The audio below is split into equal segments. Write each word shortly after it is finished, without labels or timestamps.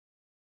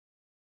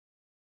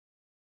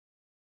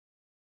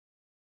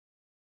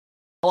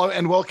Hello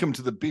and welcome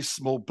to the Best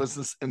Small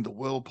Business in the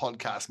World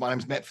podcast. My name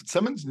is Matt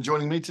Fitzsimmons, and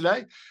joining me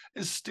today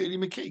is Sturdy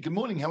McKee. Good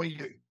morning. How are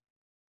you?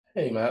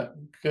 Hey Matt,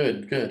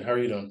 good, good. How are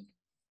you doing?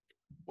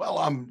 Well,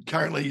 I'm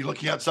currently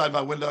looking outside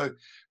my window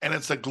and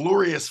it's a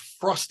glorious,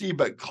 frosty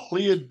but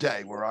clear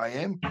day where I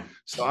am.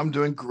 So I'm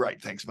doing great.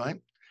 Thanks, mate.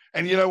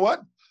 And you know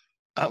what?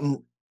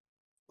 Um,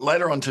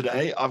 Later on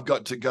today, I've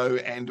got to go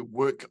and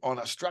work on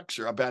a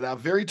structure about our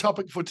very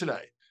topic for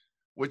today,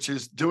 which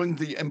is doing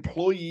the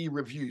employee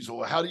reviews,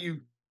 or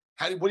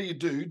what do you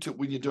do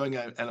when you're doing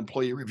an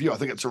employee review? I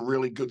think it's a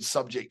really good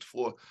subject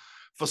for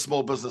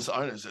small business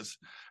owners.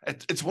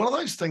 It's one of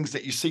those things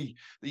that you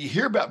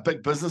hear about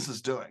big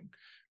businesses doing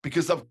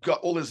because they've got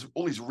all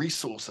these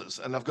resources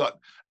and they've got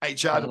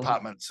HR Mhm.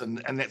 departments and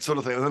that sort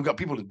of thing. And they've got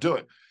people to do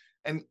it.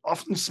 And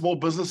often small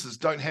businesses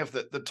don't have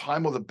the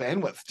time or the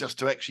bandwidth just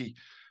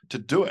to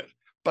do it.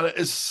 But it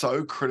is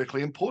so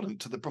critically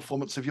important to the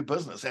performance of your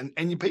business and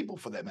your people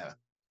for that matter.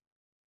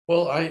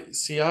 Well, I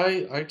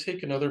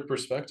take another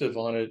perspective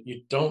on it.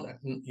 You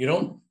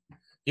don't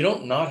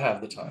not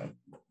have the time,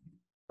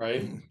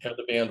 right? Mm. And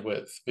the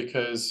bandwidth,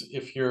 because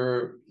if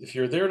you're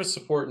there to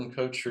support and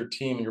coach your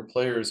team and your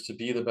players to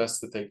be the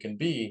best that they can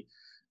be,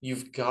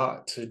 you've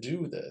got to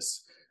do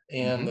this.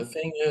 And the Mm-hmm.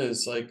 thing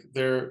is, like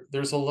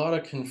there's a lot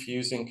of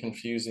confusing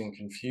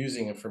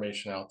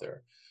information out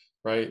there,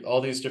 right?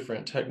 All these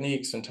different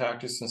techniques and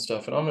tactics and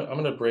stuff. And I'm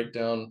going to break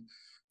down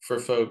for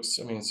folks.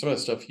 I mean, some of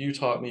the stuff you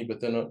taught me, but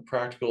then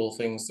practical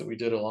things that we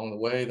did along the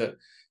way that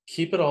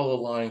keep it all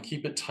aligned,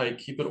 keep it tight,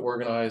 keep it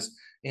organized,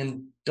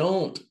 and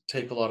don't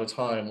take a lot of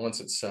time once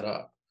it's set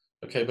up.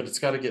 Okay, but it's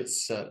got to get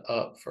set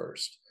up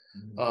first.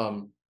 Mm-hmm.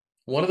 Um,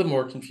 One of the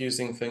more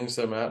confusing things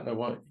though, Matt, and I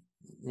want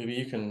maybe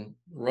you can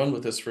run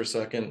with this for a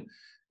second,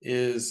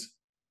 is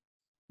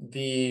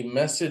the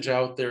message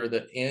out there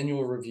that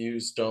annual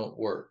reviews don't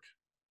work.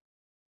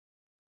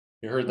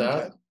 You heard Okay.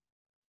 that?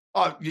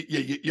 Oh,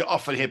 you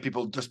often hear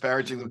people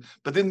disparaging them,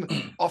 but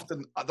then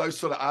often those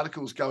sort of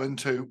articles go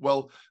into,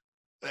 well,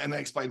 and they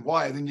explain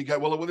why, and then you go,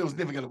 well, it was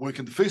never going to work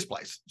in the first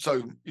place.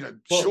 So,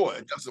 Well, sure,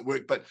 it doesn't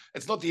work, but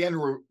it's not the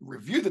annual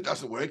review that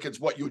doesn't work. It's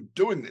what you're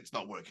doing that's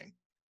not working.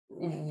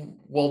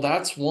 well,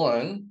 that's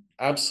one,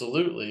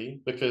 absolutely,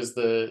 because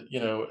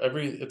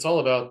it's all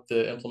about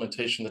the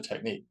implementation, the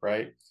technique,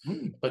 right?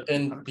 Mm, But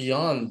then 100%.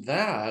 beyond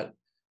that,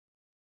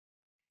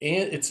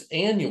 and it's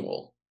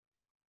annual.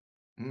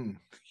 Mm,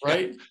 yeah.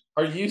 Right?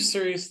 Are you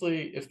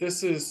seriously, if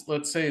this is,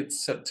 let's say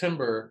it's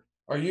September,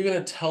 are you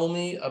gonna tell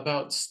me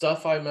about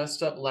stuff I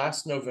messed up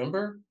last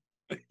November?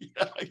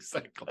 Yeah,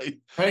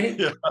 exactly. Right?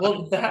 Yeah.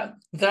 Well,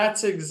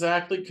 that's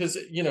exactly because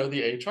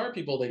the HR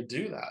people, they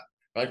do that.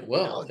 Like,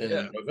 well, Oh, in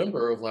yeah.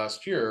 November of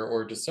last year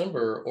or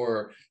December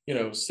or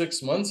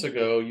 6 months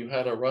ago, you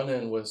had a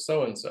run-in with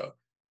so and so.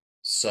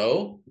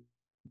 So?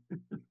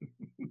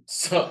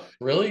 So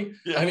really?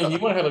 Yeah. I mean, you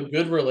want to have a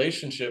good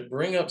relationship,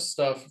 bring up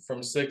stuff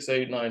from 6,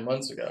 8, 9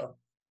 months ago,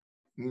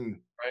 Mm,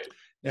 right?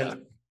 yeah.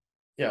 And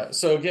yeah.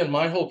 So again,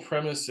 my whole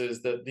premise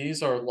is that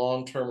these are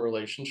long-term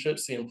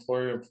relationships. The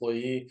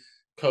employer-employee,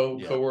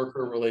 Yeah.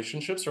 coworker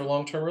relationships are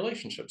long-term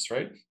relationships,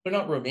 right? They're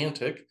not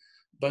romantic,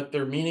 but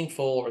they're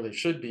meaningful, or they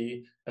should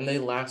be, and they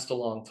last a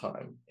long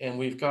time. And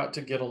we've got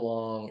to get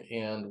along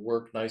and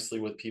work nicely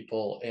with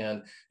people.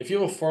 And if you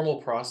have a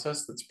formal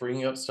process that's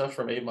bringing up stuff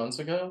from 8 months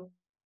ago,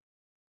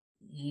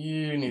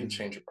 you need to Mm.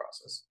 change your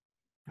process.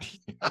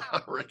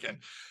 I reckon.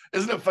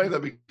 Isn't it funny though?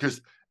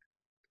 Because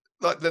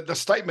like the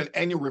statement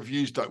annual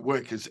reviews don't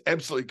work is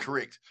absolutely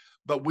correct.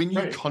 But when you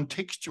Right.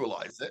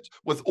 contextualize it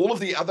with all of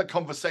the other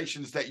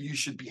conversations that you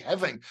should be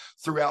having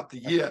throughout the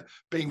year,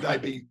 being they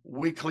Right. be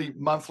weekly,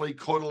 monthly,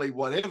 quarterly,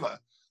 whatever,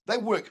 they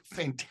work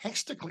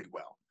fantastically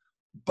well.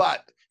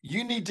 But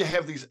you need to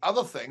have these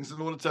other things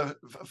in order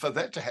for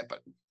that to happen.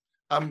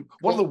 One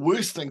of the Well,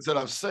 worst things that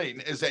I've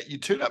seen is that you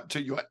turn up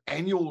to your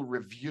annual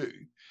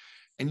review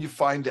and you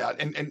find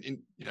out, and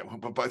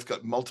we've both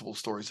got multiple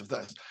stories of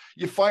this.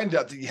 You find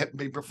out that you haven't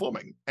been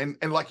performing, and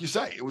like you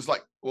say, it was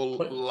like, well,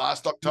 but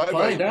last you October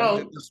find we did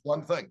out. this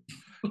one thing,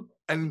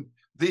 and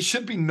there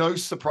should be no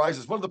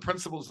surprises. One of the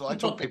principles that I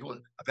talk to people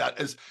about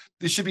is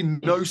there should be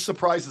no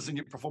surprises in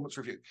your performance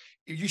review.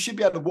 You should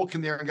be able to walk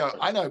in there and go,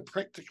 I know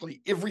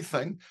practically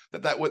everything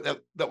that we're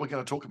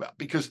going to talk about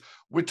because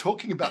we're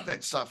talking about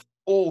that stuff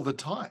all the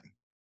time.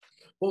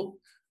 Well,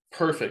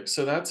 perfect.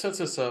 So that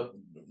sets us up.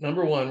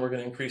 Number one, we're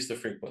going to increase the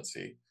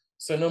frequency.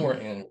 So no more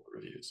Mm, annual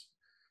reviews.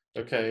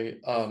 Okay.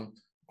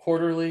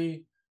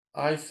 Quarterly,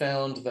 I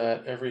found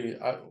that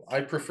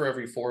I prefer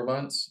every 4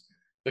 months,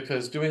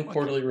 because doing okay.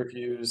 quarterly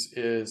reviews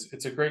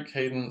it's a great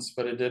cadence,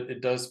 but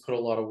it does put a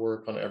lot of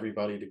work on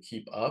everybody to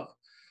keep up.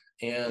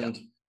 Yeah. And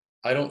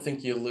I don't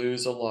think you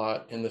lose a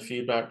lot in the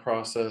feedback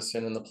process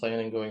and in the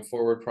planning going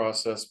forward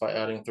process by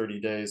adding 30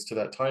 days to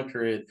that time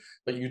period,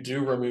 but you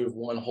do remove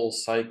one whole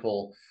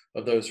cycle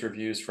of those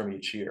reviews from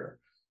each year,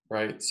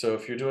 right? So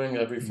if you're doing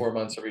every Mm, 4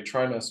 months, every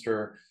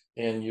trimester,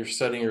 and you're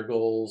setting your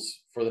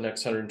goals for the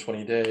next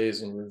 120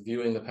 days and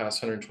reviewing the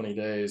past 120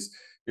 days,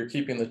 you're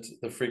keeping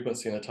the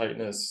frequency and the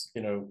tightness,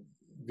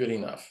 good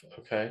enough.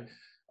 Okay.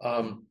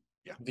 mm.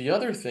 Yeah. The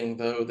other thing,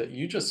 though, that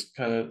you just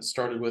kind of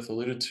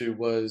alluded to,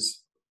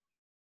 was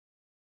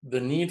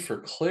the need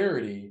for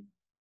clarity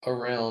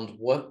around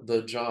what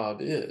the job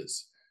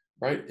is,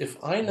 right?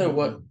 If I know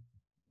what Mhm.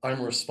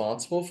 I'm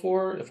responsible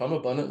for, if I'm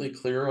abundantly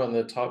clear on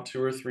the top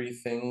two or three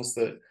things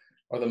that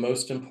are the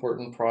most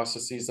important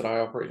processes that I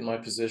operate in my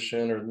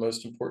position, or the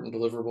most important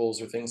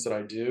deliverables or things that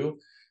I do,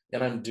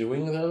 and I'm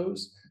doing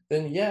those,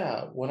 then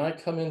yeah, when I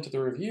come into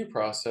the review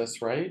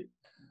process, right,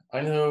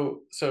 I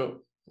know,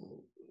 so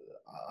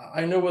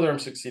I know whether I'm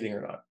succeeding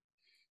or not,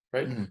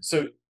 right? Mhm.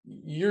 So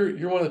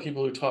you're one of the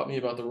people who taught me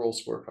about the role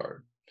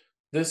scorecard.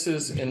 This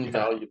is Yeah.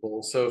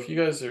 invaluable. So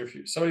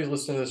if somebody's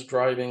listening to this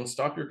driving,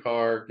 stop your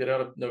car, get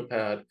out a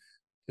notepad,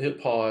 hit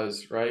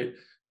pause, right?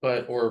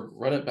 But or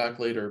run it back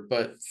later.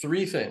 But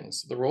three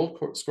things. The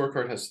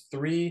scorecard has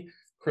three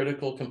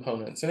critical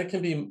components, and it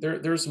can be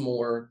there's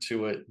more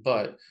to it,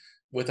 but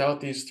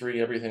without these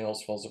three, everything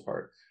else falls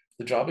apart.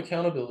 The job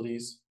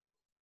accountabilities,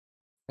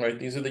 right?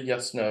 These are the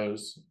yes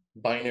nos,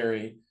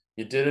 binary.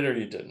 You did it or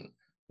you didn't.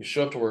 You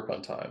show up to work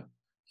on time.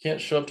 You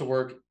can't show up to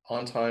work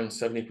on time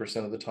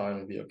 70% of the time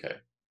and be okay,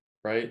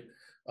 right?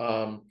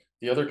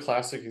 The other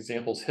classic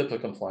example is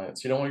HIPAA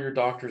compliance. You don't want your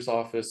doctor's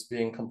office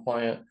being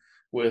compliant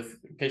with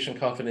patient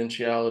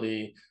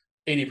confidentiality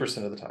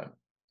 80% of the time,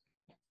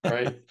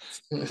 right?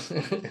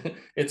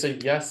 It's a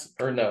yes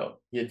or no.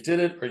 You did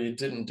it or you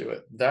didn't do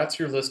it. That's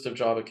your list of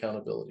job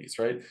accountabilities,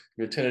 right?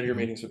 You attended your Mhm.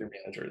 meetings with your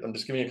manager. I'm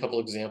just giving you a couple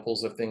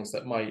examples of things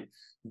that might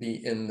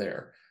be in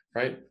there,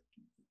 right?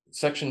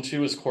 Section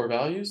 2 is core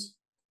values.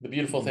 The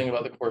beautiful Mhm. thing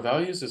about the core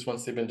values is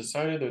once they've been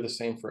decided, they're the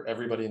same for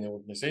everybody in the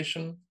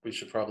organization. We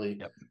should probably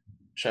Yep.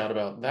 chat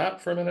about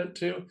that for a minute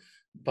too,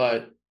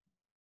 but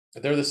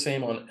they're the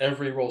same on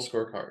every role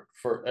scorecard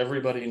for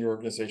everybody in your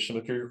organization,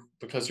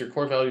 because your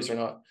core values are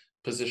not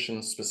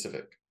position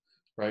specific,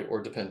 right,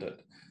 or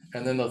dependent.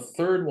 And then the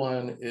third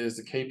one is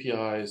the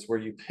KPIs, where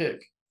you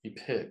pick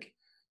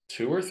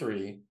two or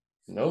three,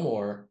 no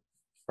more,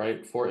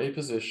 right, for a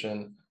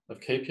position of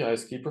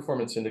KPIs, key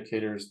performance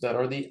indicators, that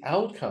are the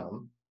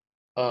outcome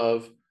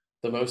of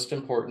the most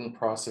important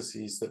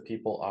processes that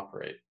people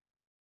operate.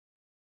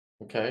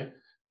 Okay.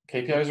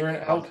 KPIs are an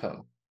Love it.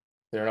 outcome.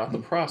 They're not the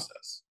Mhm.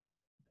 process,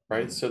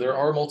 right? Mhm. So there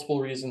are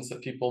multiple reasons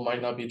that people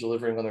might not be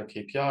delivering on their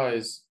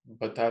KPIs,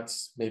 but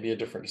that's maybe a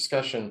different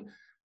discussion.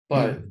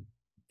 But Mhm.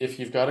 if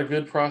you've got a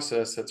good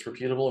process that's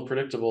repeatable and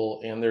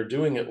predictable and they're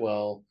doing it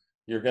well,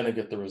 you're going to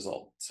get the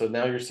result. So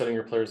now you're setting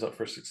your players up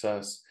for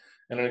success.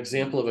 And an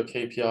example of a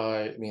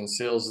KPI, I mean,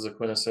 sales is a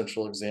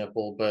quintessential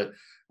example, but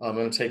I'm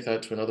going to take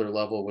that to another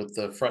level with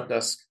the front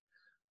desk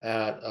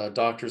at a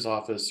doctor's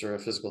office or a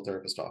physical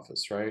therapist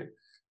office, right?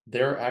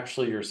 They're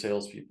actually your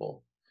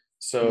salespeople. They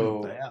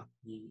So are.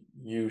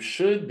 you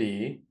should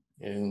be,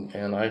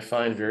 and I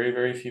find very,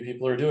 very few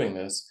people are doing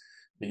this,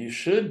 but you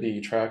should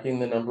be tracking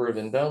the number of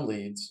inbound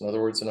leads. In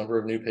other words, the number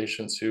of new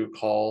patients who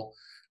call,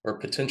 or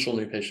potential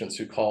new patients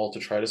who call to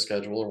try to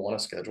schedule or want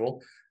to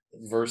schedule,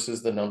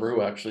 versus the number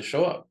who actually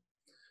show up.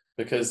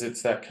 Because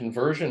it's that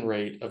conversion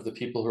rate of the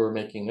people who are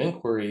making an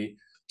inquiry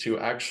to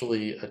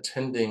actually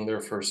attending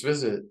their first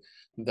visit,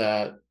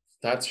 that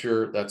that's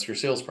your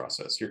sales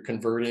process. You're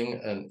converting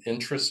an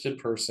interested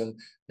person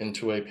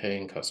into a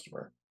paying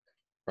customer,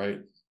 right?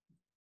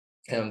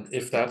 And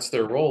if Yep. that's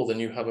their role, then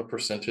you have a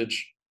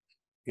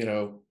you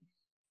know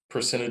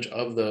percentage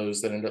of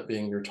those that end up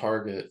being your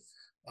target,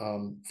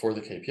 for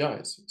the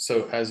KPIs.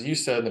 So as you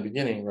said in the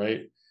beginning,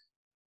 right,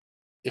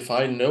 if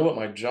I know what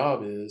my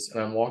job is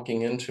and I'm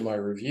walking into my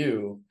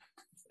review,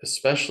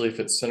 especially if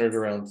it's centered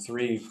around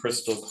three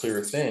crystal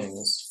clear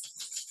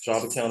things: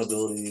 job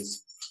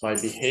accountabilities, my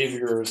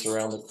behaviors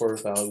around the core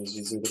values,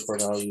 these are the core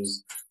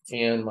values,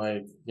 and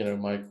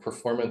my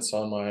performance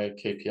on my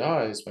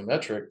KPIs, my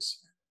metrics.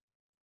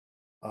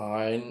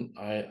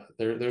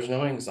 There's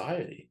no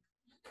anxiety.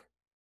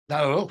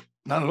 Not at all.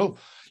 Not at all.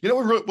 You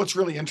know what's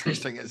really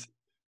interesting is,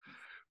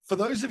 for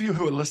those of you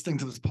who are listening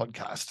to this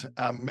podcast,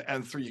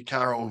 and through your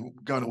car or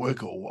going to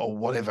work, or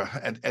whatever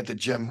at the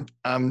gym,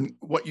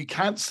 what you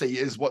can't see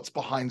is what's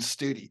behind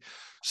Sturdy.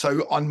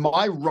 So on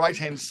my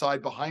right-hand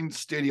side, behind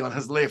Sturdy on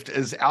his left,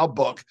 is our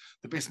book,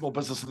 The Best Small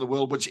Business in the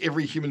World, which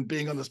every human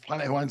being on this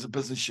planet who owns a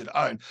business should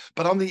own.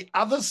 But on the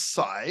other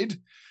side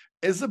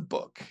is a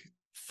book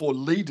for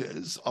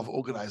leaders of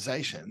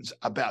organizations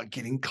about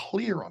getting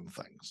clear on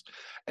things.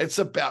 It's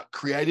about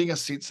creating a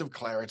sense of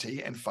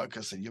clarity and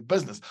focus in your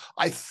business.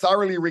 I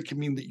thoroughly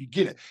recommend that you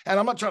get it. And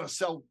I'm not trying to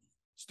sell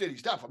Sturdy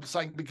stuff. I'm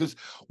saying because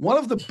one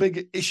of the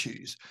big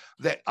issues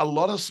that a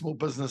lot of small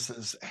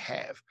businesses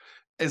have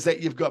is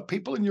that you've got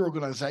people in your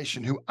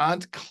organization who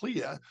aren't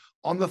clear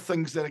on the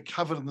things that are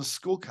covered in the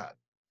scorecard,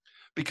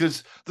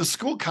 because the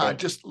scorecard Right.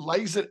 just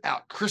lays it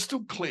out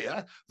crystal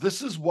clear.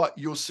 This is what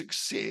your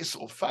success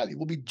or failure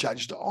will be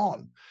judged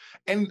on.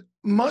 And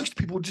most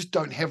people just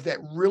don't have that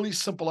really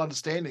simple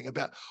understanding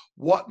about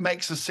what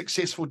makes a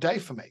successful day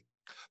for me.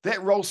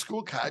 That role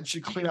scorecard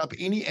should clean up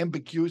any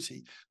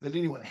ambiguity that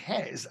anyone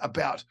has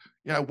about,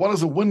 what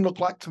does a win look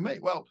like to me?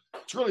 Well,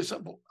 it's really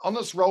simple. On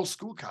this role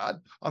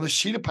scorecard, on the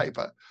sheet of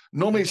paper,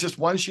 normally it's just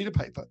one sheet of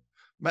paper.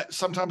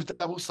 sometimes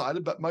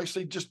double-sided, but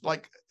mostly just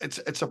like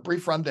it's a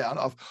brief rundown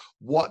of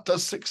what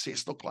does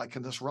success look like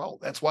in this role.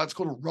 That's why it's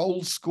called a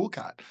role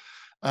scorecard.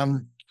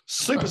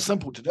 Super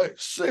simple to do,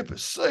 super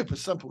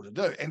simple to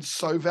do, and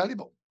so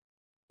valuable.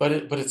 But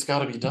it's got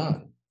to be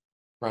done,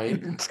 right?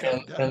 And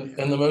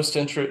the most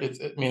I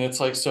mean, it's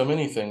like so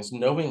many things.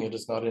 Knowing it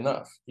is not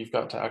enough. You've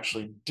got to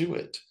actually do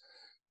it,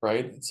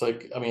 right? It's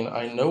like, I mean,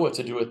 I know what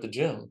to do at the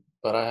gym,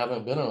 but I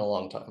haven't been in a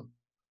long time,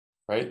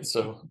 right?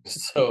 So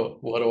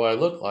what do I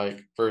look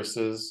like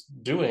versus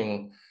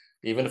doing,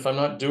 even if I'm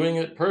not doing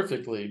it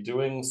perfectly,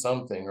 doing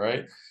something,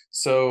 right?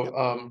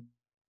 So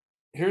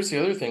here's the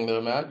other thing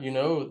though, Matt,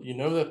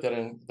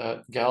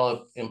 that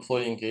Gallup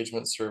employee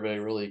engagement survey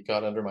really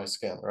got under my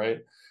skin, right?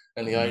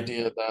 And the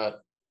idea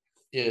that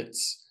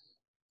it's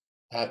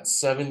at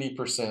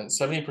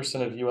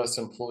 70% of US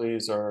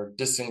employees are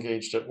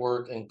disengaged at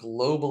work, and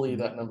globally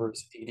that number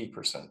is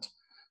 80%.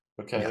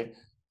 Okay.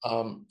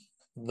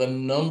 The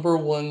number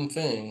one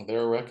thing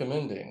they're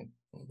recommending,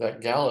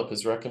 that Gallup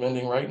is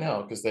recommending right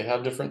now, because they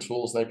have different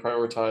tools and they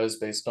prioritize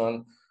based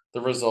on the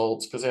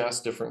results, because they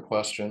ask different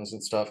questions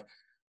and stuff.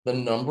 The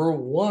number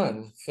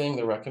one thing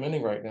they're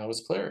recommending right now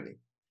is clarity.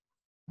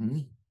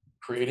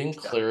 Creating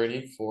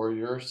clarity for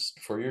your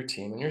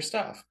team and your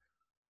staff.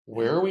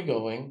 Where are we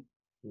going?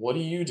 What do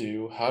you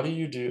do? How do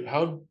you do?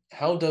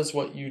 How does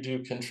what you do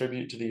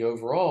contribute to the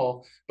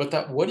overall? But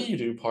that what do you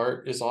do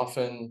part is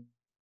often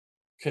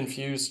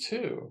confused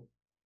too,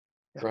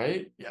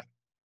 right? Yeah.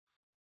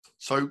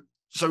 So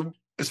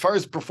as far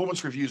as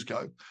performance reviews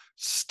go,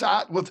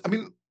 start with, I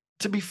mean,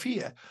 to be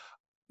fair,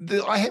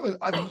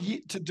 I've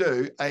yet to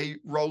do a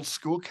role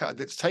scorecard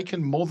that's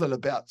taken more than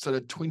about sort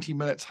of 20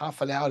 minutes, half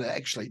an hour to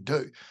actually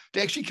do.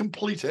 To actually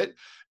complete it,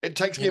 it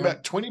takes me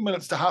about 20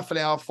 minutes to half an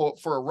hour for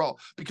a role,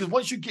 because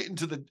once you get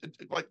into the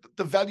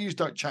values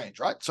don't change,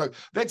 right? So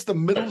that's the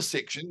middle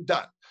section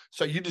done.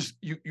 So you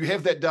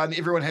have that done.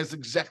 Everyone has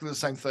exactly the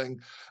same thing.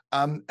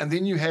 And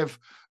then you have,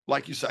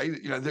 like you say,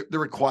 the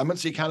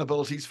requirements, the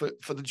accountabilities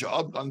for the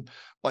job.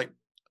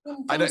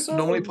 I don't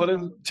normally put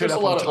in turn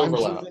up on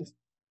time.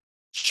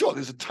 Sure,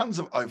 there's tons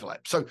of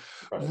overlap. So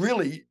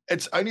really,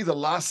 it's only the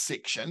last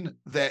section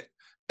that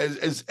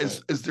is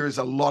there is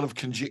a lot of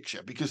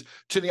conjecture, because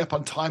turning up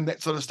on time,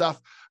 that sort of stuff,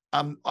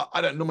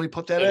 I don't normally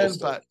put that in,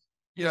 but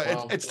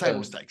it's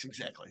table stakes,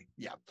 exactly.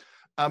 Yeah.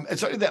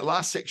 It's only that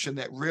last section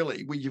that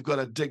really where you've got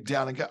to dig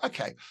down and go,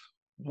 okay,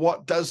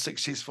 what does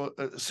success for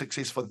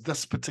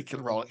this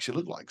particular role actually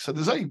look like? So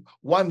there's only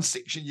one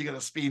section you're going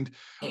to spend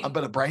a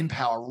bit of brain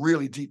power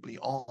really deeply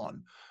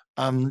on.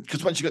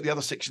 Because once you've got the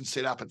other section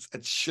set up,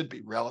 it should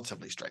be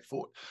relatively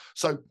straightforward.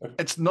 So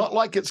it's not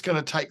like it's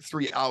going to take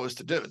 3 hours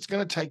to do. It's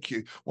going to take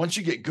you, once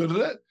you get good at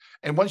it,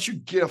 and once you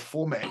get a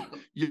format,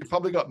 you've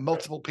probably got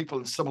multiple people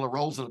in similar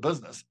roles in a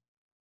business.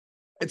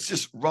 It's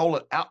just roll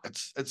it out.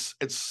 It's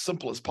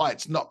simple as pie.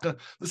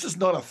 This is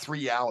not a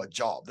 3-hour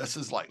job. This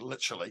is like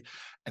literally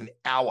an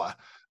hour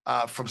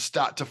from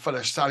start to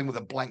finish, starting with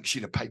a blank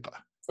sheet of paper.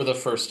 For the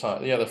first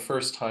time. Yeah, the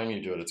first time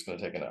you do it, it's going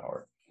to take an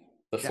hour.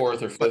 The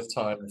fourth or fifth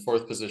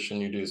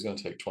position you do is going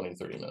to take 20,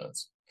 30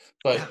 minutes.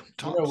 But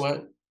you know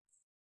what?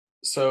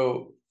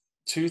 So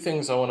 2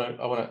 things I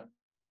want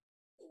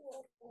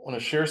to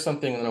share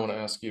something, and then I want to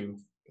ask you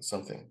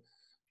something.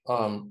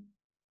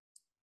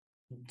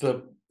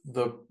 The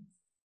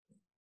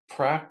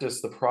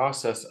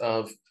process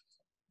of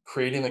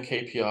creating the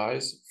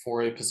KPIs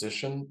for a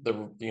position,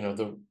 the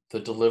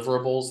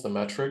deliverables, the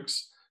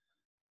metrics,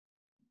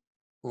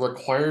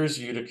 requires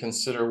you to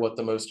consider what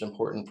the most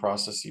important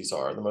processes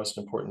are, the most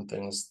important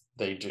things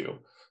they do.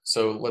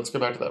 So let's go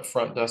back to that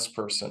front desk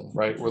person,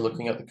 right? We're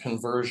looking at the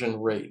conversion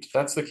rate.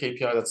 That's the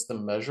KPI, that's the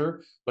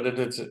measure, but it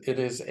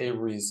is a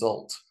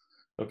result,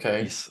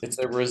 okay? Yes. It's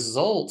a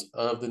result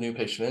of the new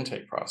patient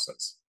intake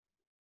process,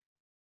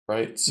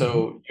 right?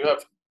 So you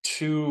have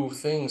 2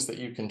 things that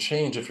you can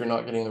change if you're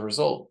not getting the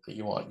result that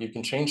you want. You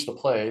can change the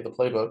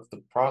playbook,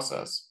 the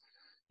process.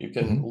 You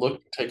can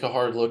take a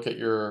hard look at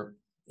your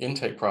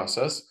intake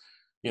process,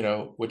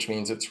 which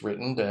means it's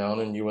written down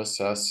and you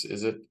assess,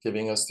 is it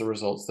giving us the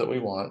results that we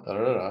want,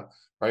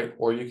 right?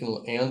 Or you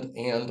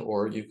can,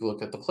 or you can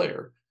look at the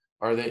player.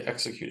 Are they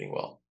executing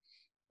well,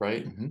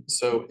 right?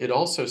 So it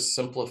also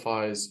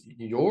simplifies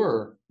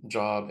your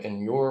job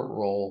and your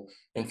role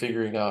in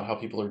figuring out how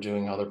people are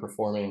doing, how they're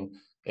performing,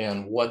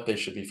 and what they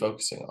should be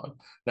focusing on.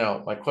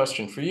 Now, my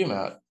question for you,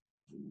 Matt,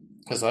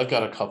 because I've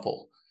got a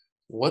couple,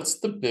 what's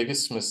the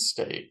biggest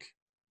mistake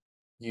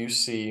you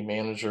see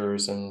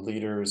managers and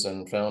leaders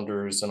and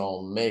founders and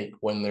all make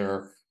when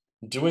they're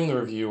doing the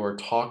review or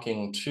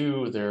talking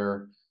to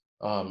their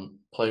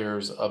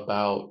players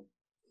about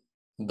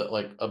the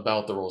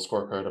role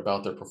scorecard,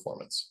 about their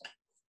performance?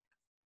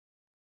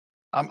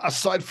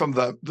 Aside from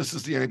this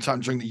is the only time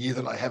during the year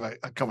that I have a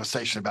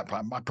conversation about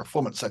my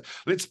performance. So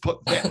let's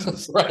put that to the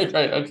side.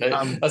 Right. Okay.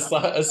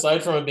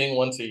 Aside from it being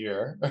once a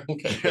year.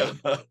 Okay.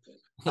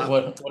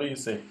 What do you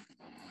see?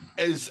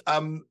 Is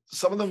some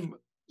of them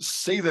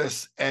see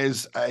this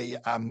as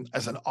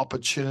an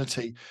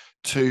opportunity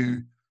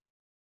to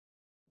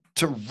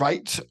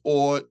rate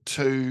or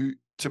to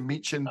to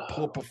mention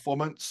poor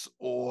performance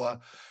or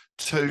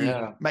to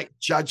Yeah. make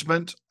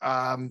judgment,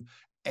 and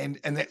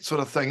that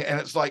sort of thing. And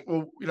it's like,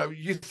 well,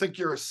 you think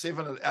you're a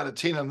 7 out of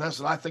 10 in this,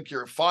 and I think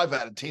you're a 5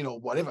 out of 10 or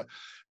whatever.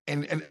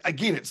 And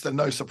again, it's the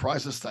no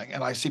surprises thing.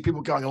 And I see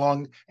people going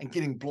along and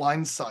getting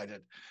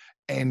blindsided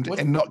and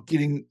What? not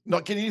getting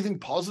anything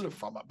positive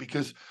from it,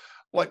 because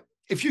like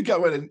if you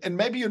go in and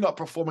maybe you're not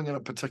performing in a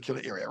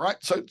particular area, right?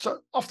 So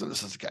often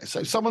this is the case.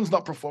 So someone's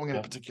not performing in a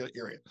Yeah. particular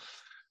area.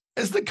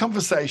 Is the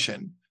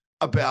conversation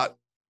about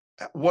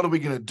what are we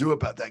going to do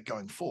about that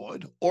going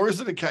forward? Or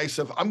is it a case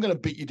of I'm going to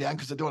beat you down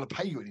because I don't want to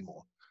pay you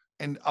anymore?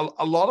 And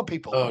a lot of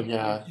people Oh, will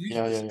yeah. use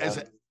Yeah. this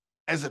Yeah.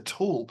 as a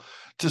tool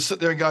to sit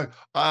there and go,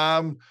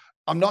 I'm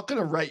not going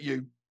to rate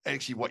you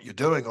actually what you're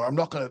doing, or I'm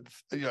not going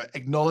to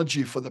acknowledge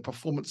you for the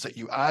performance that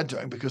you are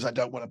doing because I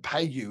don't want to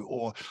pay you,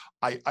 or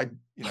I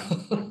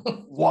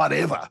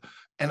whatever.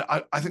 And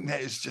I think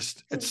that is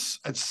just it's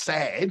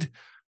sad,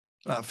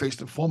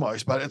 first and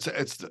foremost, but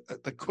it's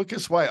the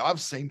quickest way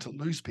I've seen to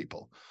lose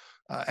people,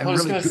 I and was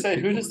really going to good say,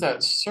 who people. does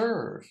that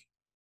serve?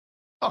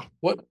 Oh,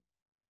 What?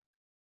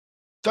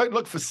 don't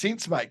look for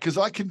sense, mate, because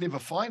I could never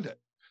find it.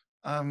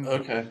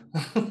 Okay.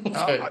 I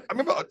Okay.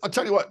 remember, I'll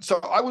tell you what. So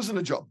I was in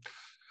a job.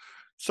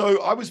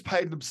 So I was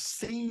paid an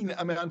obscene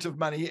amount of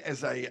money as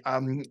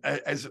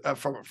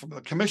from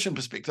the commission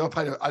perspective. I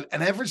paid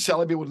an average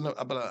salary,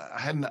 but I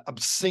had an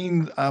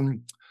obscene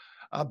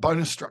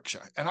bonus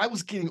structure, and I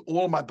was getting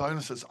all of my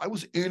bonuses. I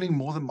was earning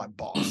more than my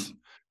boss,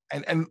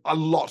 and a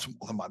lot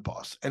more than my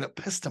boss, and it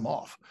pissed him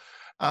off.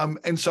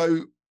 And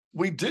so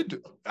we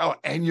did our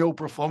annual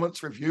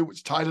performance review,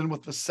 which tied in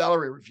with the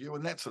salary review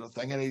and that sort of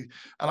thing. And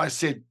I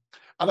said,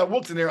 and I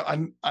walked in there,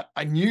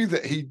 I knew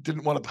that he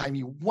didn't want to pay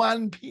me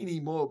one penny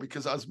more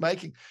because I was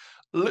making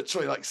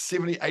literally like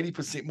 70,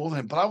 80% more than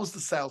him, but I was the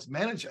sales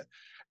manager.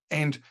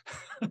 And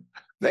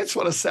that's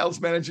what a sales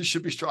manager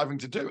should be striving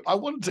to do. I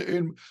wanted to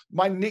earn,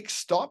 my next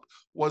stop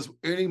was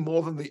earning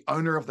more than the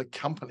owner of the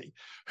company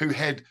who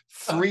had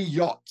 3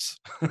 yachts.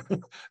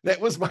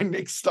 That was my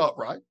next stop,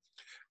 right?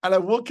 And I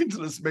walk into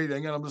this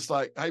meeting and I'm just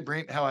like, hey,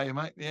 Brent, how are you,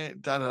 mate? Yeah,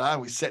 da-da-da.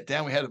 We sat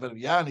down, we had a bit of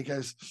yarn. He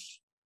goes,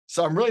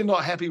 so I'm really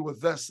not happy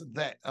with this and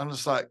that. I'm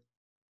just like,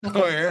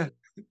 oh,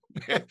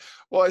 yeah.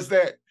 Why is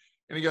that?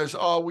 And he goes,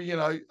 oh,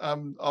 well,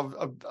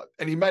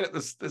 and he made it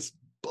this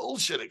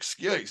bullshit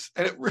excuse.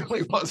 And it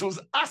really was. It was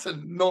utter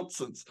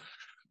nonsense.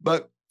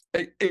 But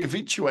it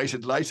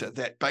eventuated later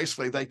that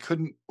basically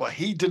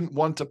he didn't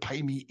want to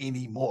pay me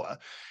anymore.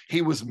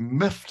 He was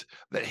miffed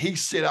that he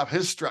set up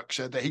his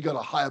structure, that he got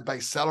a higher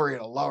base salary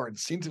and a lower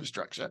incentive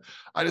structure.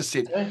 I just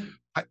said,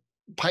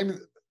 pay me.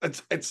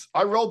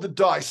 I rolled the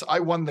dice. I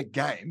won the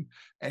game,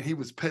 and he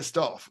was pissed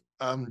off.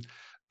 And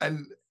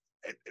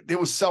there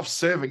was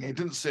self-serving. He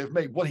didn't serve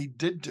me. What he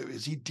did do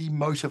is he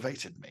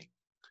demotivated me.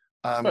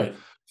 Right.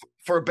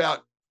 For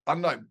about, I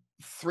don't know,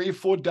 3 or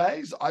 4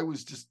 days, I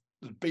was just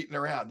beaten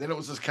around. Then it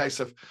was this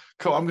case of,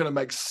 cool, I'm going to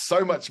make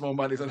so much more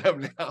money than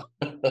him now.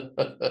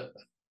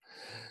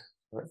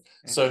 Right.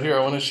 So here,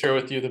 I want to share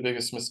with you the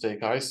biggest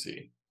mistake I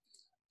see,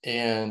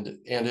 and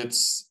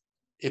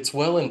it's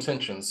well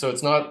intentioned. So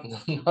it's not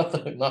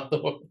not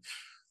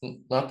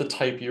the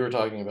type you were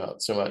talking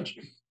about so much,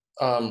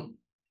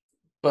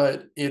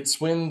 but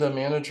it's when the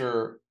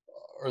manager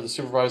or the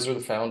supervisor, the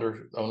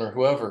founder, owner,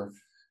 whoever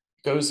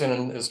goes in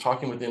and is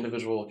talking with the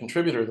individual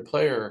contributor, the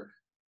player,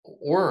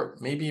 or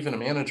maybe even a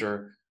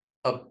manager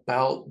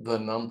about the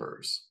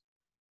numbers,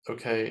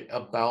 okay,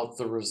 about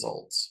the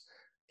results.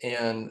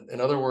 And in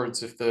other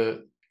words, if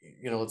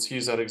let's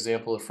use that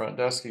example of front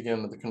desk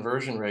again, the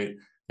conversion rate,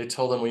 they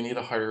tell them we need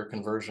a higher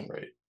conversion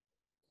rate.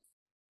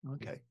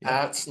 Okay. Yeah.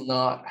 That's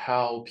not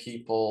how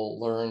people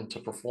learn to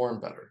perform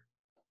better.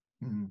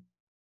 Mm-hmm.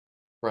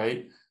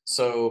 Right?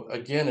 So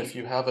again, if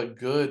you have a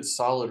good,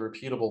 solid,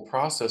 repeatable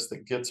process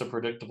that gets a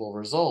predictable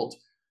result,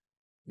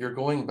 you're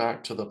going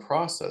back to the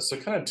process. So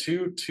kind of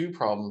two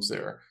problems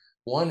there.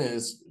 One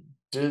is,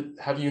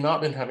 have you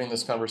not been having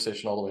this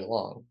conversation all the way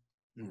along?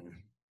 Mm-hmm.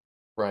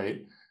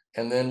 Right?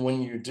 And then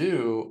when you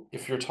do,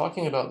 if you're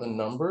talking about the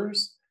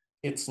numbers,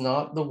 it's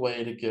not the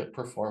way to get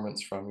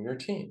performance from your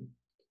team.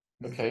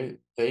 Okay?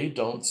 They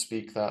don't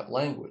speak that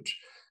language.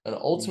 And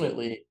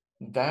ultimately,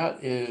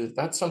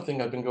 that's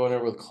something I've been going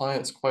over with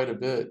clients quite a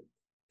bit,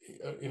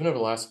 even over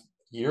the last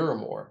year or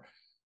more.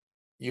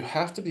 You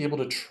have to be able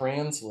to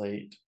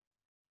translate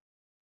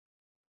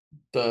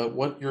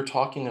what you're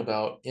talking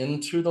about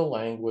into the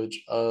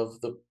language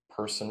of the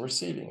person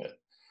receiving it.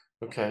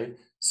 Okay,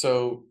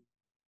 so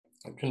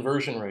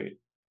conversion rate.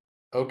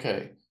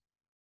 Okay,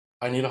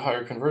 I need a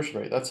higher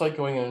conversion rate. That's like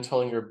going in and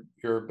telling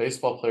your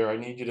baseball player, I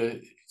need you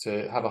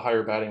to have a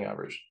higher batting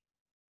average.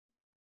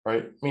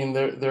 Right? I mean,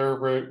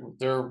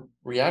 their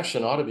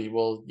reaction ought to be,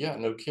 well, yeah,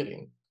 no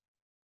kidding.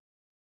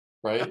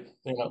 Right?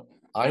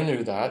 I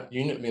knew that. I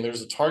mean,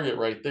 there's a target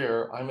right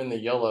there. I'm in the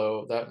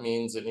yellow. That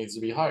means it needs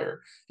to be higher.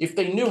 If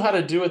they knew how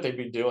to do it, they'd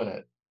be doing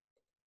it.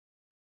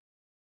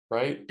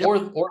 Right?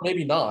 Yep. Or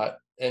maybe not,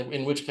 and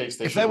in which case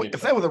if they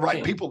were the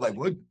right people, they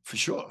would, for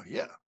sure.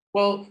 Yeah.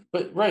 Well,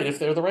 but right, if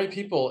they're the right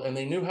people and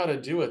they knew how to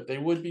do it, they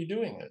would be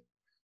doing it.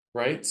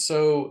 right?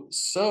 So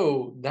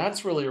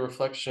that's really a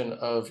reflection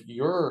of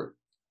your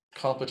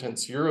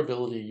competence, your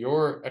ability,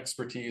 your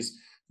expertise,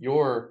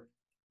 your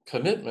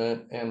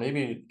commitment, and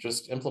maybe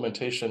just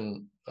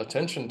implementation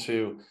attention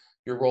to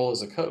your role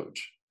as a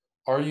coach.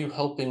 Are you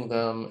helping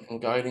them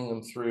and guiding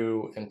them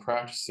through and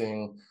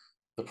practicing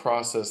the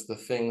process, the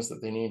things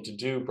that they need to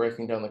do,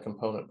 breaking down the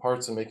component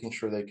parts and making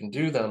sure they can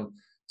do them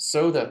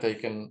so that they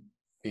can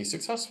be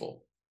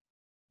successful?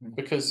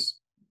 Because,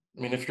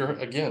 I mean, if you're,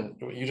 again,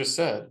 what you just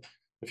said,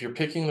 if you're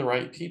picking the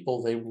right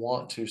people, they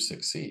want to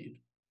succeed.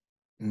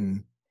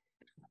 Mm.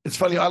 It's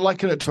funny, I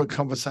liken it to a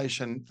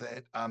conversation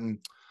that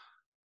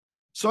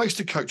so I used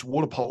to coach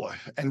water polo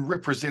and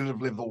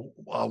representative level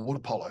water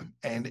polo.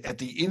 And at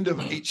the end of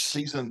each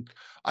season,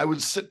 I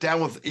would sit down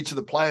with each of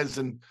the players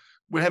and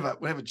we'd have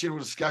a general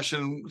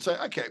discussion and say,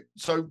 okay,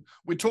 so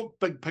we talk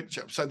big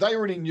picture. So they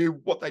already knew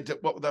what they did,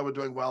 what they were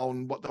doing well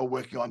and what they were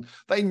working on.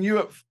 They knew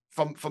it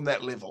from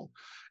that level.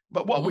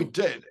 But what we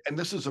did, and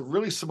this is a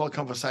really similar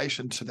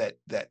conversation to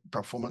that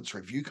performance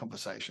review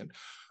conversation,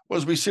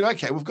 was we said,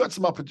 okay, we've got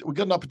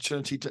an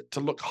opportunity to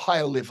look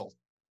higher level.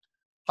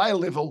 Higher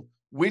level,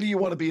 where do you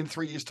want to be in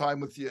 3 years' time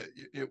with your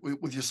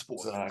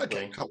sport? Exactly.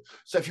 Okay, cool.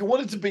 So if you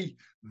wanted to be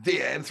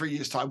there in 3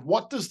 years' time,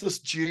 what does this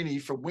journey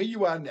from where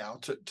you are now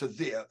to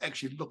there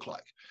actually look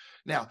like?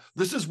 Now,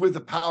 this is where the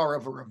power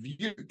of a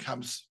review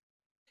comes.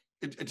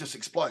 It just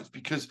explodes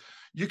because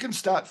you can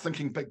start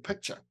thinking big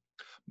picture.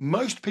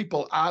 Most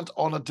people aren't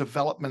on a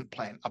development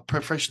plan, a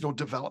professional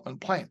development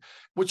plan,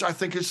 which I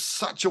think is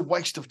such a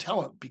waste of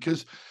talent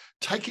because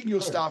taking your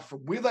staff from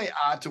where they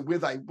are to where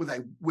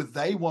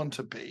they want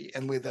to be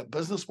and where their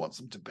business wants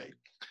them to be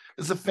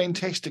is a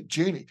fantastic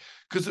journey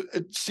because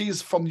it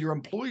says from your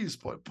employee's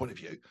point of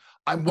view,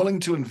 I'm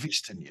willing to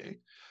invest in you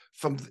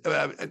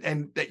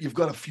and that you've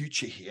got a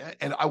future here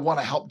and I want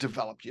to help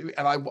develop you.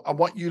 And I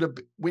want you to,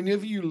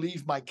 whenever you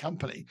leave my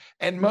company,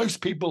 and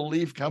most people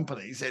leave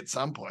companies at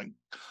some point,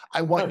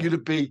 I want you to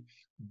be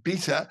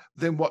better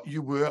than what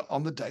you were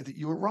on the day that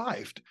you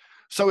arrived.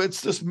 So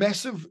it's this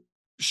massive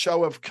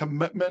show of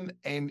commitment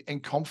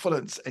and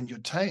confidence in your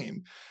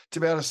team to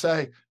be able to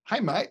say,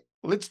 hey, mate,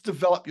 let's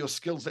develop your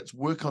skills. Let's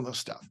work on this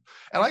stuff.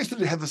 And I used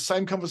to have the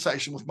same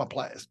conversation with my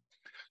players.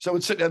 So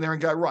we'd sit down there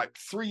and go, right,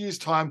 3 years'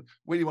 time,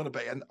 where do you want to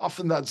be? And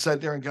often they'd sit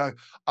there and go,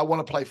 I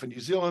want to play for New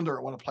Zealand, or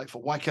I want to play for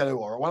Waikato,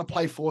 or I want to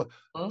play for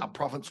a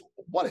province,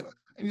 whatever.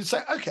 And you'd say,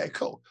 okay,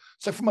 cool.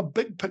 So from a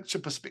big picture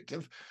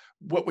perspective,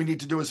 what we need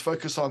to do is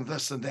focus on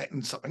this and that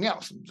and something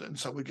else. And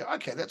so we go,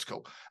 okay, that's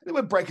cool. And then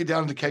we'd break it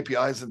down into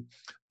KPIs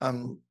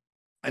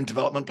and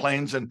development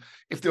plans. And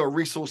if there were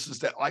resources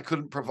that I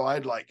couldn't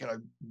provide, like,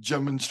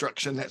 gym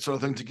instruction, that sort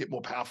of thing, to get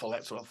more powerful,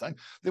 that sort of thing,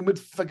 then we'd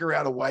figure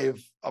out a way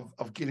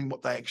of getting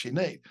what they actually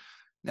need.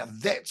 Now,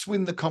 that's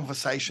when the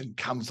conversation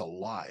comes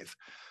alive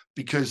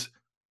because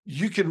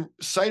you can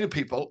say to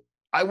people,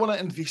 I want to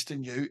invest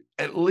in you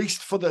at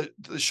least for the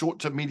short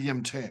to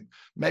medium term.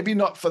 Maybe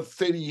not for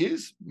 30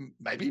 years,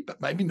 maybe,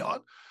 but maybe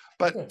not.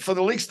 But for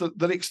at least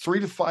the next 3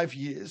 to 5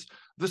 years,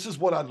 this is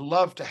what I'd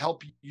love to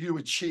help you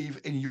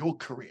achieve in your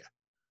career.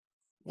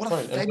 What a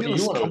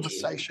fabulous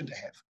conversation to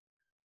have.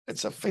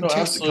 It's a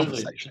fantastic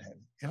conversation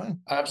to have,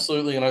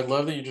 Absolutely, and I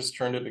love that you just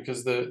turned it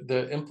because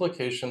the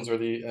implications or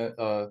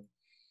the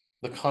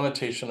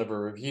connotation of a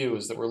review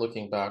is that we're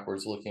looking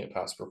backwards, looking at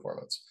past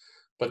performance.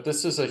 But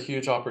this is a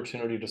huge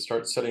opportunity to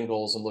start setting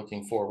goals and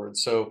looking forward.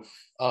 So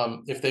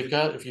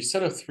if you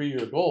set a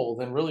 3-year goal,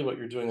 then really what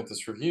you're doing at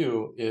this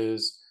review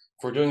is,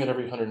 if we're doing it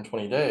every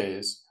 120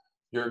 days,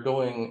 you're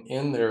going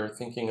in there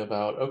thinking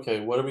about, okay,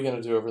 what are we going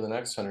to do over the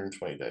next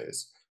 120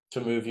 days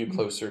to move you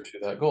closer to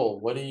that goal?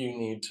 What do you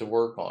need to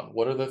work on?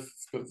 What are the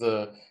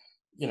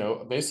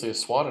basically a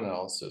SWOT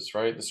analysis,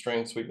 right? The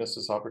strengths,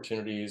 weaknesses,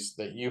 opportunities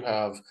that you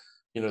have,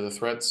 the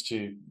threats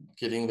to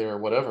getting there,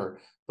 whatever.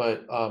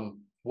 But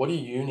what do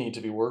you need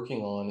to be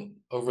working on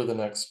over the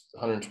next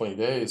 120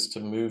 days to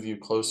move you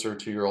closer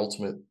to your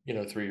ultimate,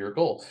 3-year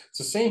goal? It's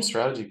the same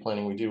strategy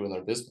planning we do in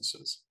our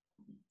businesses,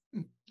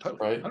 Totally,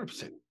 right?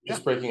 100%.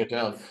 Just breaking it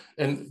down.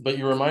 But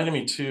you reminded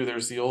me too,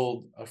 there's the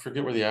old, I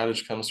forget where the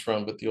adage comes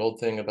from, but the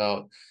old thing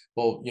about,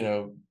 well,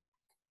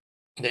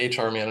 the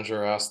HR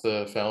manager asked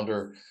the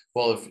founder,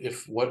 well,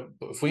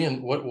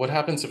 what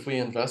happens if we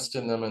invest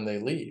in them and they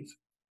leave?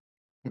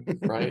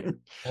 Right?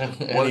 And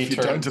What he if you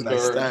don't turns and to they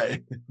her,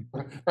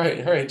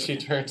 stay? right. She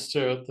turns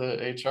to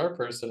the HR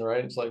person,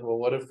 right? It's like, well,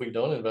 what if we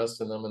don't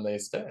invest in them and they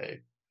stay?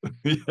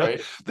 Yeah,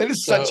 Right? that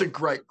is such a So,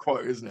 great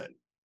quote, isn't it?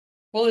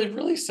 well, it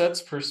really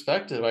sets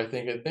perspective. I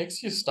think it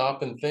makes you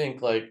stop and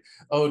think like,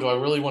 oh, do I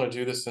really want to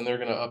do this? And they're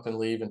going to up and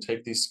leave and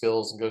take these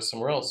skills and go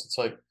somewhere else. It's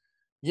like,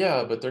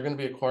 yeah, but they're going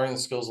to be acquiring the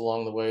skills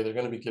along the way. They're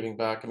going to be giving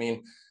back. I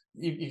mean,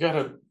 you got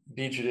to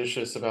be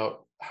judicious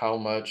about how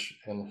much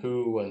and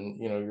who, and,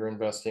 you're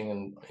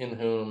investing in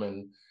whom,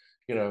 and,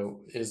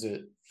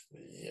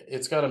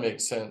 it's got to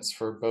make sense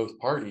for both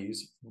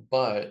parties,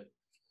 but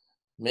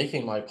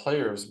making my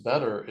players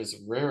better is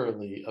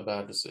rarely a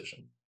bad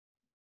decision.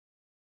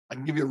 I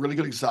can give you a really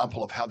good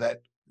example of how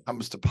that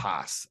comes to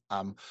pass.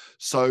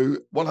 So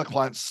one of the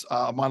clients,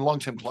 my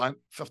long-term client,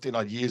 15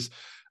 odd years,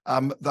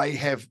 They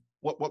have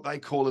what they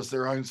call as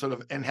their own sort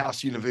of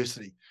in-house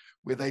university,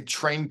 where they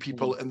train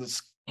people in the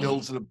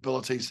skills and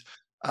abilities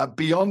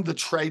beyond the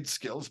trade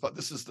skills. But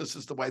this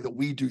is the way that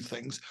we do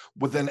things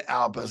within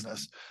our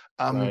business.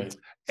 Right.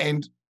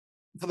 And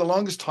for the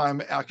longest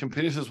time, our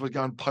competitors would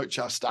go and poach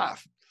our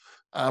staff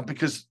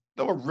because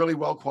they were really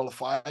well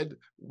qualified,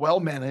 well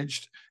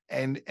managed,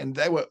 and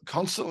they were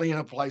constantly in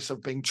a place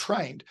of being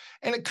trained.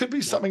 And it could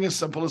be something as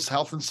simple as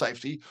health and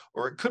safety,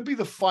 or it could be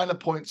the finer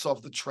points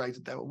of the trade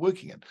that they were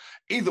working in.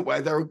 Either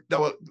way, they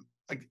were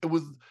it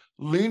was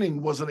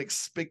learning was an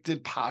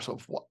expected part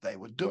of what they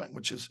were doing,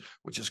 which is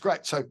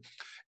great. So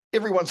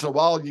every once in a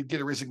while, you'd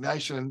get a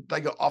resignation, and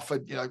they got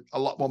offered, a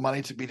lot more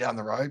money to be down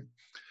the road.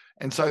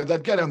 And so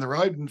they'd go down the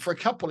road, and for a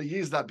couple of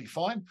years, they'd be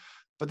fine.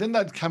 But then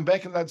they'd come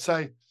back and they'd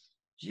say,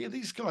 yeah,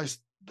 these guys,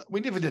 we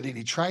never did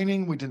any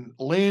training. We didn't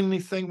learn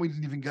anything. We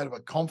didn't even go to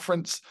a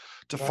conference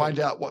to find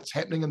out what's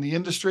happening in the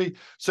industry.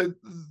 So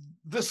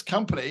this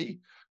company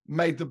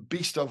made the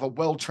best of a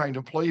well-trained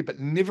employee, but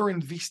never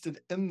invested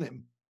in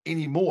them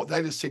anymore.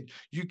 They just said,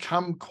 you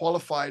come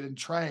qualified and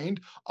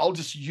trained, I'll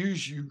just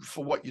use you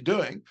for what you're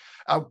doing.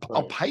 I'll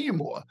pay you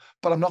more,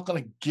 but I'm not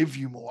going to give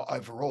you more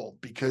overall,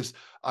 because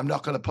I'm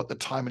not going to put the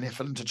time and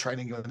effort into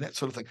training you and that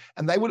sort of thing.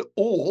 And they would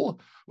all,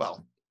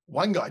 well,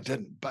 one guy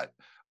didn't, but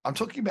I'm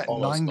talking about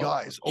Almost 9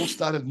 guys all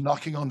started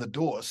knocking on the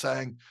door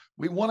saying,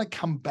 we want to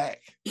come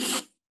back.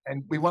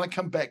 And we want to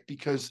come back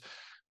because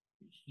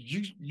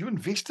you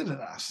invested in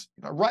us,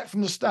 right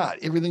from the start.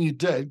 Everything you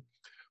did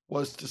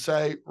was to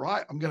say,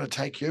 right, I'm going to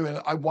take you, and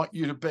I want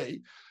you to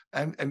be,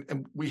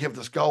 and we have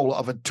this goal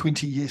of a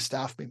 20-year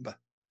staff member.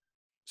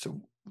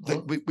 So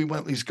we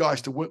want these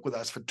guys to work with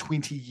us for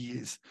 20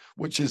 years,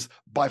 which is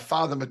by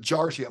far the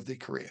majority of their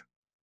career.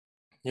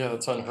 Yeah,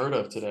 that's unheard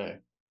of today.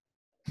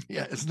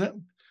 Yeah, isn't it?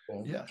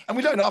 Yeah. And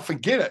we don't often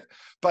get it,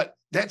 but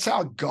that's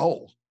our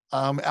goal.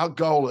 Our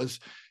goal is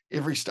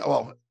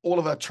all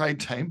of our trade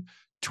team,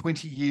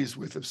 20 years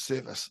worth of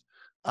service.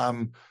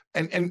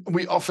 And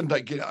we often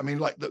don't get it. I mean,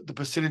 like the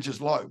percentage is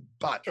low,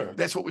 but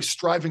that's what we're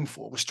striving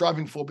for. We're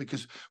striving for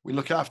because we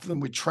look after them,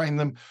 we train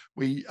them,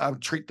 we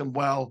treat them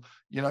well.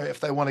 If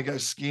they want to go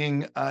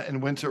skiing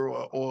in winter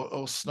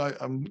or snow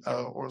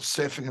or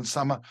surfing in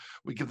summer,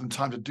 we give them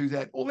time to do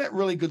that. All that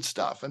really good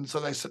stuff. And so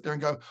they sit there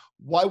and go,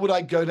 why would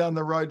I go down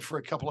the road for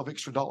a couple of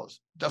extra dollars?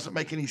 Doesn't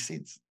make any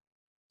sense.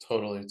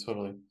 Totally.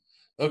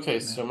 Okay,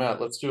 so Matt,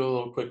 let's do a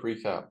little quick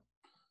recap.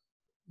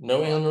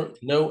 No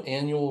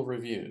annual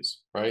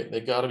reviews, right?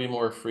 They got to be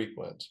more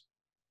frequent.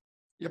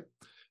 Yep.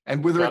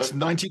 And whether it's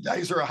 90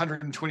 days or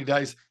 120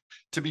 days,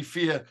 to be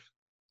fair,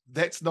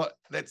 it's the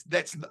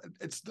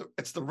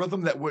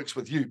rhythm that works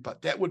with you,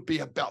 but that would be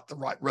about the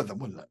right rhythm,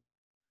 wouldn't it?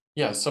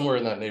 Yeah, somewhere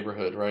in that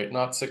neighborhood, right?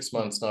 Not 6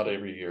 months, not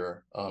every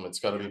year. It's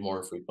got to be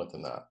more frequent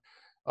than that.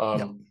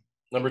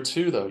 Number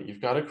 2, though,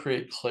 you've got to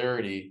create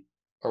clarity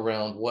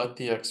around what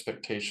the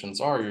expectations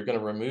are. You're going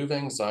to remove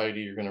anxiety.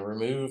 You're going to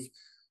remove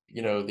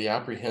the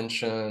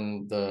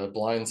apprehension, the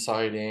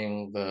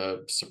blindsiding,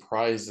 the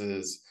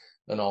surprises,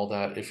 and all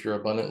that. If you're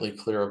abundantly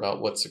clear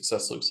about what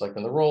success looks like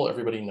in the role,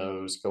 everybody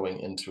knows going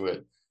into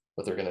it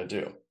what they're going to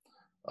do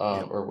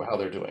or how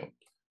they're doing.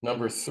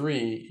 Number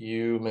 3,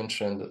 you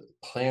mentioned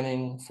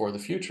planning for the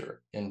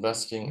future,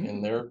 investing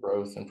in their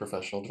growth and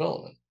professional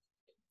development.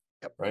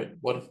 Right?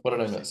 What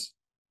did I miss?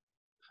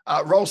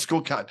 Role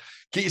scorecard.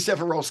 Get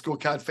yourself a role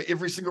scorecard for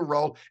every single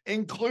role,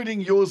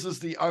 including yours as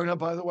the owner,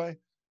 by the way.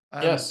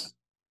 Yes.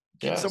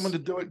 Get someone to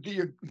do it. Get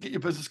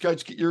your business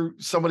coach. Get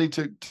somebody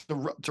to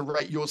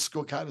rate your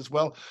scorecard as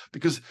well,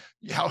 because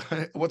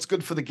what's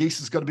good for the geese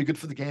has got to be good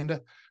for the gander.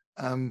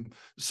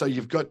 So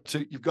you've got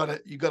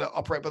to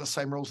operate by the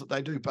same rules that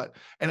they do.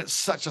 And it's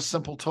such a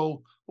simple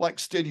tool. Like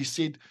Sturdy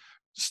said,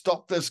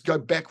 stop this, go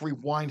back,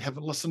 rewind, have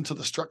a listen to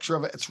the structure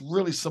of it. It's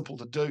really simple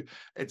to do.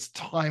 It's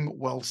time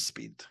well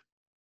spent.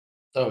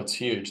 Oh, it's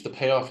huge. The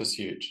payoff is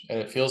huge, and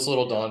it feels a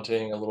little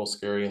daunting, a little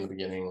scary in the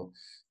beginning.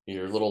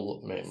 You're a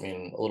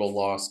little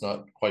lost,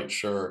 not quite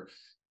sure.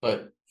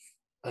 But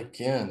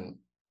again,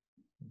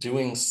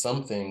 doing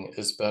something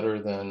is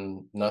better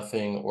than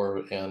nothing,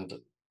 and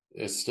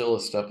is still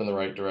a step in the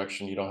right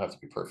direction. You don't have to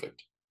be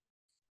perfect.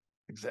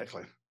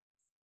 Exactly.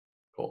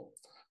 Cool.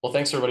 Well,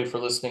 thanks everybody for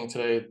listening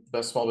today.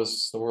 Best Small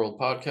Business in the World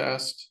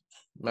podcast.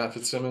 Matt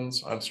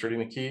Fitzsimmons. I'm Sturdy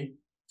McKee.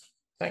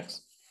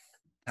 Thanks.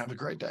 Have a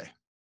great day.